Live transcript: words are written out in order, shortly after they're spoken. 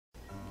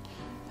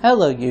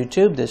Hello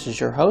YouTube, this is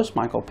your host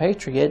Michael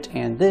Patriot,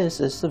 and this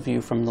is The View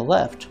from the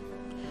Left.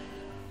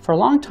 For a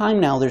long time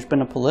now, there's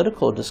been a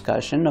political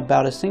discussion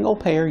about a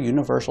single-payer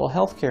universal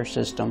healthcare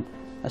system,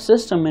 a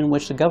system in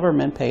which the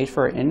government pays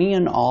for any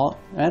and all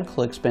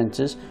medical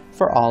expenses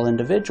for all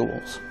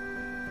individuals.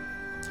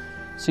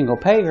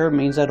 Single-payer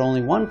means that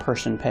only one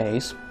person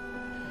pays,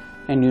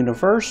 and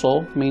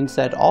universal means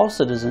that all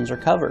citizens are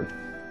covered.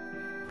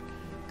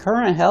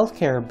 Current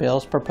healthcare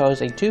bills propose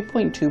a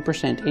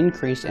 2.2%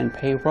 increase in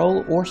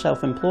payroll or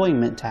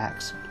self-employment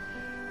tax,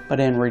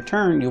 but in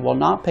return you will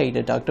not pay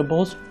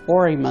deductibles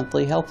or a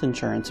monthly health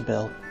insurance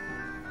bill.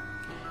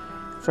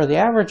 For the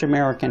average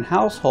American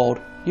household,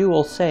 you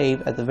will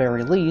save at the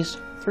very least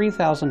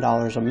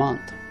 $3,000 a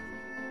month.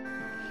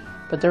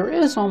 But there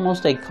is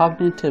almost a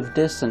cognitive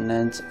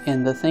dissonance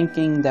in the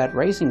thinking that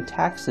raising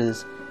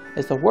taxes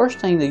is the worst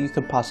thing that you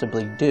could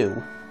possibly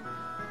do,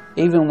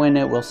 even when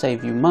it will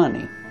save you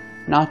money.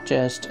 Not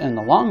just in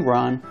the long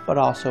run, but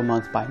also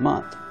month by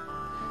month.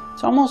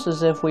 It's almost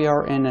as if we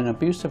are in an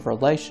abusive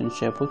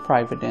relationship with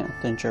private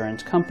health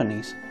insurance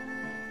companies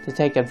to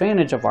take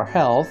advantage of our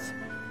health,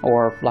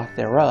 or lack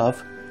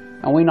thereof,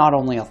 and we not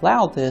only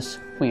allow this,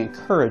 we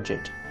encourage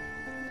it.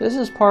 This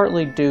is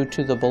partly due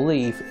to the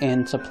belief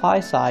in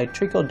supply-side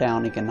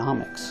trickle-down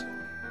economics.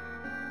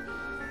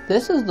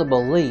 This is the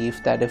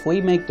belief that if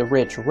we make the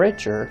rich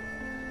richer,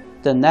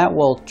 then that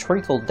will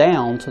trickle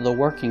down to the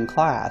working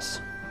class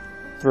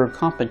through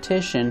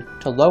competition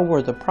to lower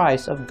the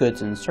price of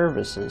goods and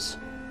services.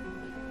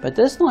 But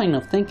this line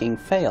of thinking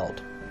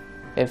failed.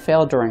 It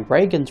failed during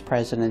Reagan's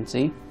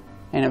presidency,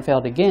 and it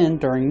failed again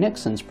during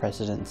Nixon's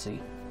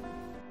presidency.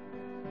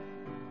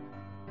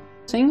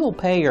 Single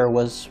payer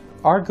was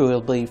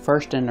arguably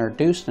first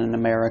introduced in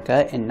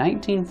America in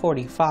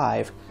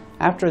 1945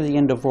 after the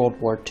end of World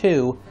War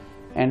II,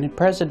 and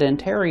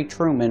President Harry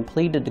Truman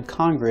pleaded to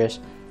Congress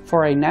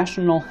for a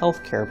national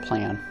health care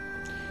plan.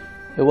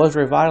 It was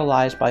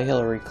revitalized by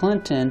Hillary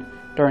Clinton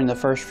during the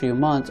first few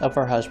months of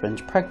her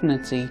husband's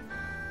pregnancy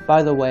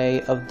by the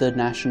way of the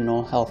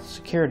National Health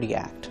Security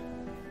Act.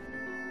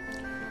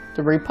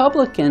 The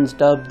Republicans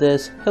dubbed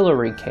this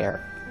Hillary Care,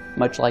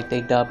 much like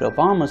they dubbed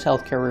Obama's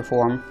healthcare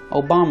reform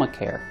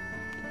Obamacare.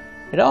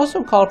 It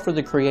also called for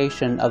the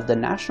creation of the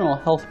National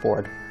Health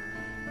Board,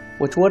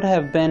 which would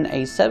have been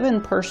a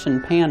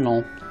 7-person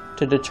panel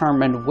to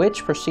determine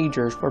which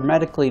procedures were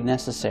medically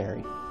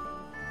necessary.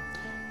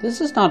 This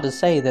is not to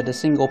say that a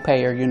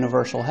single-payer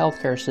universal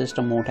healthcare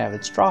system won't have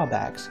its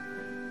drawbacks.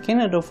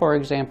 Canada, for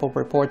example,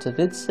 reports that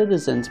its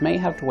citizens may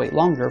have to wait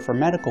longer for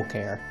medical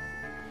care,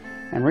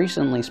 and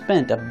recently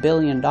spent $1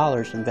 billion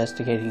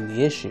investigating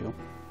the issue.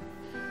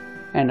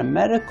 And a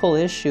medical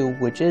issue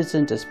which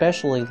isn't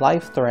especially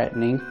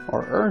life-threatening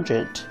or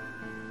urgent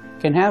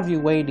can have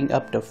you waiting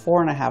up to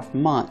 4.5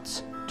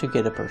 months to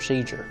get a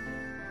procedure.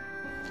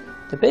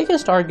 The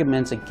biggest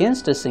arguments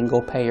against a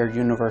single-payer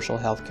universal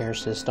healthcare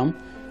system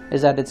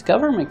is that it's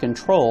government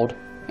controlled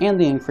and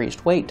the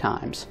increased wait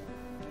times.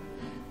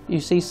 You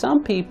see,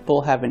 some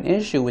people have an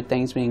issue with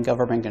things being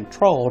government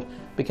controlled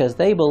because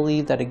they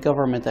believe that a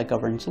government that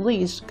governs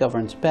least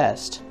governs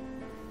best.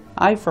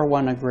 I for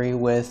one agree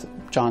with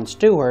Jon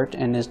Stewart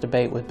in his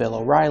debate with Bill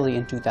O'Reilly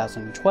in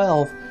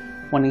 2012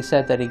 when he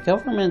said that a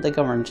government that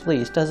governs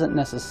least doesn't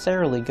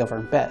necessarily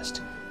govern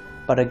best,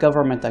 but a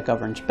government that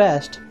governs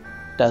best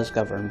does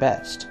govern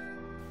best.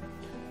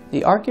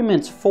 The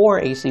arguments for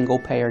a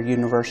single-payer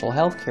universal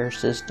healthcare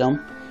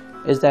system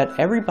is that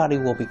everybody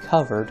will be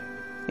covered,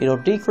 it'll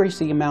decrease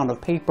the amount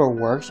of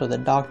paperwork so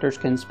that doctors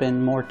can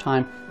spend more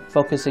time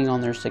focusing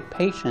on their sick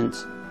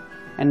patients,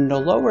 and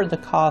it'll lower the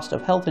cost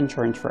of health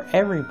insurance for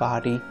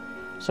everybody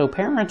so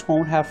parents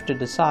won't have to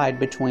decide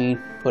between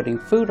putting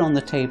food on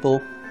the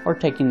table or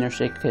taking their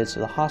sick kids to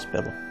the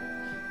hospital.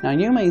 Now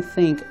you may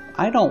think,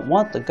 I don't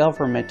want the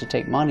government to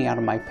take money out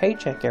of my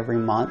paycheck every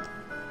month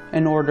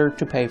in order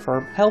to pay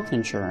for health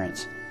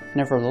insurance.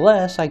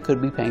 Nevertheless, I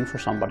could be paying for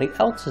somebody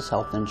else's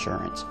health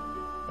insurance.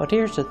 But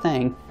here's the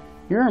thing,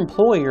 your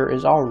employer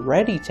is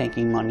already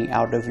taking money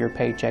out of your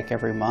paycheck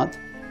every month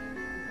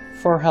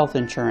for health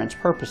insurance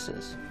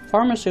purposes.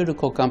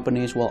 Pharmaceutical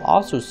companies will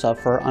also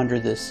suffer under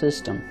this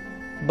system,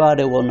 but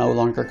it will no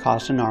longer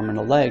cost an arm and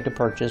a leg to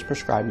purchase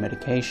prescribed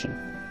medication.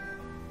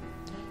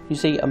 You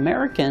see,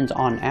 Americans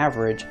on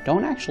average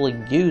don't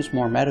actually use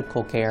more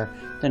medical care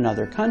than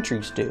other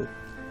countries do.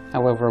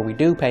 However, we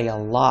do pay a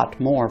lot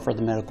more for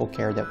the medical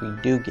care that we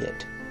do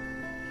get.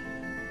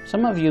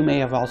 Some of you may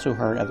have also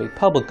heard of a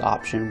public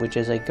option, which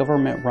is a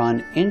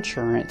government-run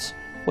insurance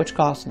which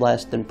costs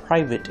less than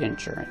private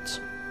insurance.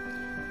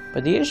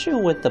 But the issue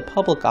with the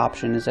public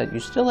option is that you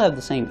still have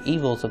the same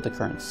evils of the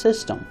current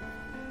system,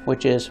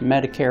 which is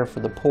Medicare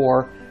for the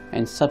poor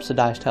and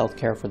subsidized health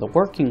care for the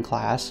working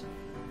class,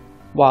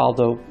 while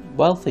the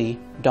wealthy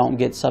don't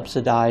get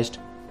subsidized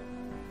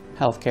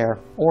health care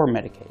or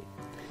Medicaid.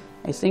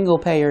 A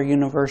single-payer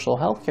universal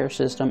healthcare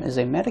system is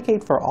a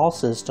Medicaid-for-all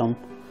system,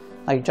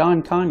 like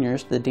John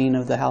Conyers, the Dean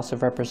of the House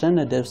of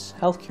Representatives'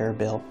 healthcare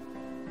bill.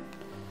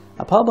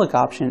 A public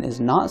option is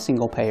not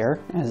single payer,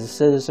 as the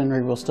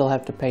citizenry will still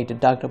have to pay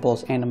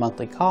deductibles and a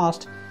monthly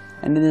cost,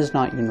 and it is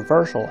not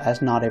universal,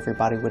 as not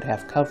everybody would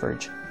have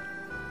coverage.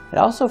 It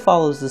also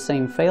follows the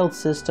same failed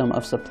system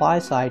of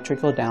supply-side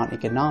trickle-down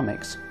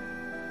economics,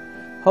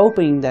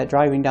 hoping that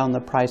driving down the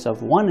price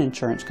of one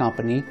insurance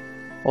company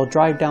will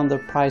drive down the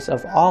price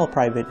of all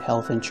private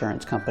health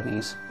insurance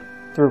companies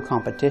through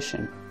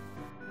competition.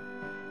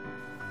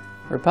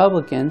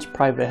 Republicans,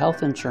 private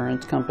health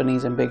insurance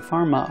companies, and Big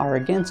Pharma are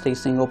against a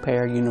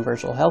single-payer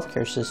universal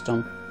healthcare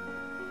system.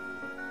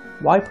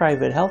 Why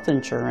private health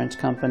insurance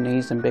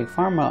companies and Big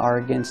Pharma are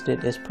against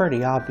it is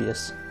pretty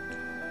obvious.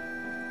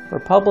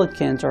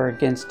 Republicans are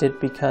against it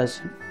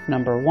because,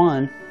 number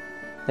one,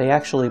 they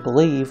actually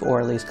believe,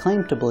 or at least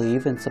claim to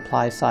believe, in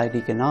supply-side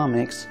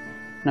economics.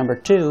 Number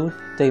two,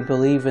 they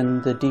believe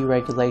in the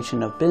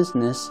deregulation of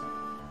business.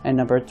 And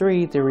number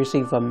three, they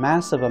receive a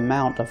massive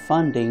amount of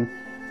funding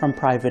from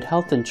private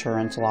health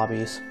insurance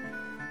lobbies.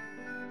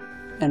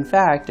 In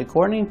fact,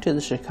 according to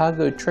the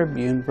Chicago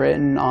Tribune,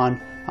 written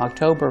on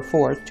October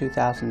 4,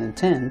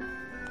 2010,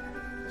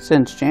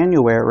 since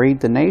January,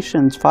 the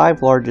nation's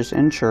 5 largest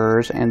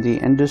insurers and the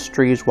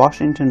industry's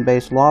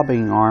Washington-based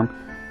lobbying arm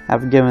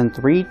have given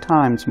 3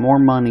 times more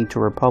money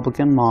to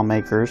Republican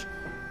lawmakers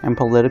and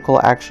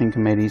political action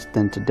committees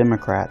than to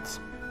Democrats.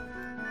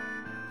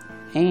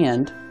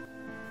 And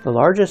the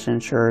largest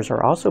insurers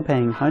are also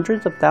paying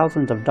hundreds of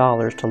thousands of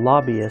dollars to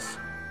lobbyists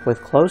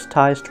with close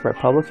ties to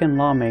Republican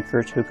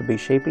lawmakers who could be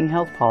shaping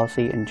health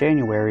policy in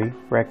January,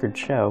 records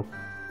show.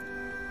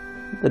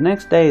 The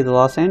next day, the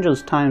Los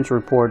Angeles Times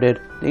reported,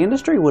 "The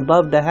industry would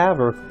love to have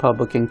a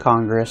Republican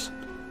Congress,"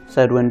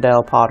 said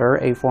Wendell Potter,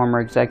 a former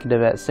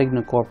executive at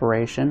Cigna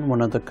Corporation,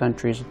 one of the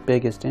country's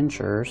biggest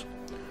insurers.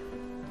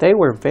 They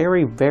were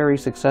very, very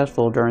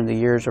successful during the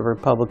years of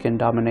Republican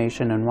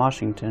domination in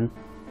Washington.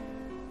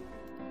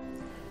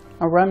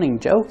 A running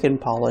joke in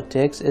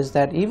politics is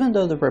that even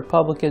though the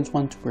Republicans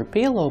want to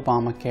repeal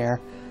Obamacare,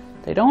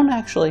 they don't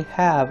actually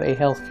have a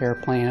health care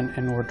plan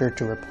in order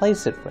to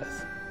replace it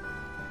with.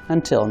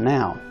 Until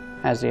now,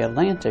 as The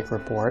Atlantic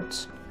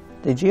reports,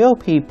 the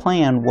GOP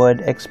plan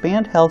would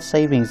expand health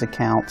savings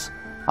accounts,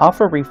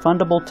 offer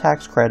refundable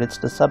tax credits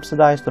to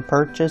subsidize the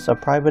purchase of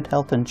private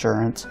health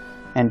insurance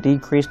and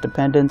decrease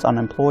dependence on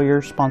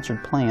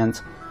employer-sponsored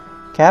plans,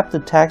 cap the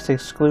tax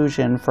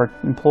exclusion for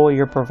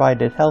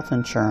employer-provided health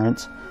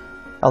insurance,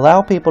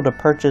 allow people to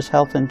purchase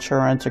health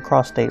insurance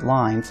across state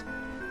lines,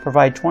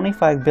 provide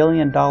 $25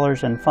 billion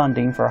in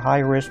funding for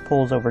high-risk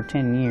pools over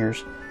 10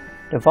 years,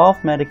 devolve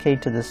Medicaid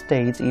to the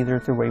states either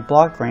through a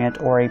block grant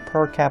or a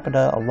per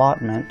capita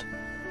allotment,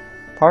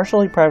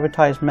 partially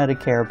privatize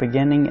Medicare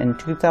beginning in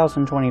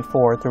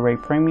 2024 through a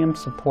premium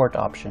support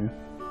option.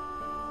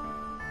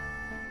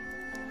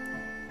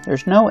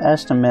 There's no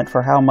estimate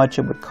for how much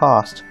it would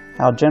cost,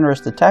 how generous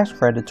the tax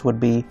credits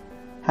would be,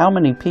 how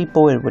many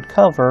people it would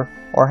cover,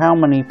 or how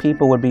many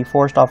people would be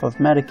forced off of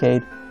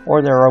Medicaid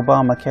or their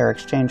Obamacare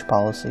exchange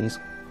policies.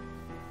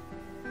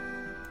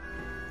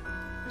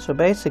 So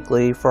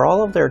basically, for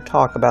all of their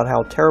talk about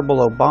how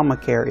terrible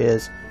Obamacare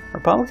is,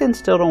 Republicans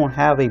still don't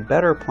have a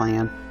better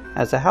plan,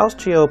 as a House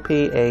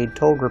GOP aide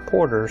told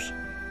reporters.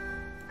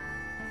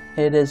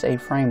 It is a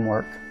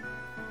framework.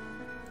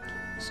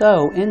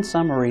 So, in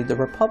summary, the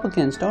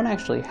Republicans don't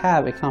actually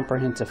have a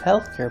comprehensive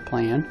health care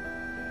plan.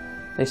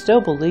 They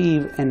still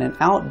believe in an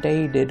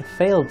outdated,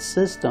 failed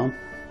system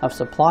of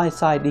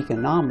supply-side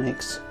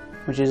economics,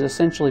 which is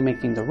essentially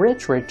making the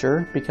rich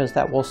richer because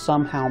that will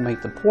somehow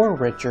make the poor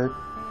richer,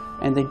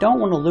 and they don't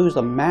want to lose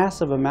a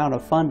massive amount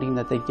of funding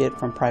that they get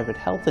from private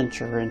health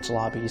insurance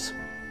lobbies.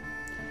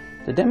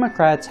 The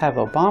Democrats have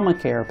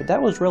Obamacare, but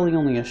that was really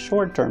only a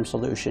short-term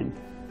solution.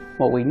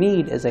 What we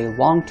need is a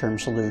long-term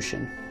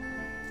solution.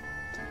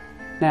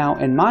 Now,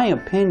 in my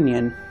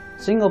opinion,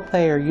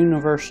 single-payer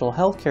universal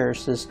healthcare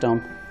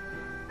system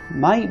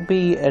might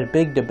be a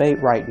big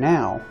debate right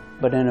now,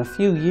 but in a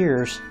few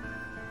years,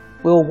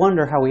 we'll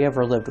wonder how we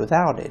ever lived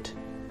without it,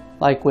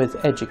 like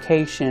with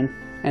education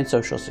and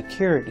Social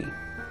Security.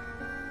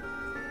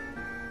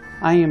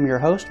 I am your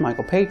host,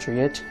 Michael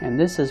Patriot, and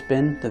this has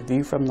been The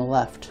View from the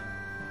Left.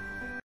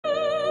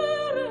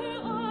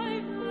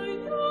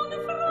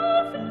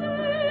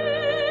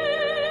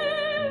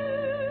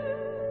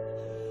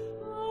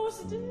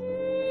 Still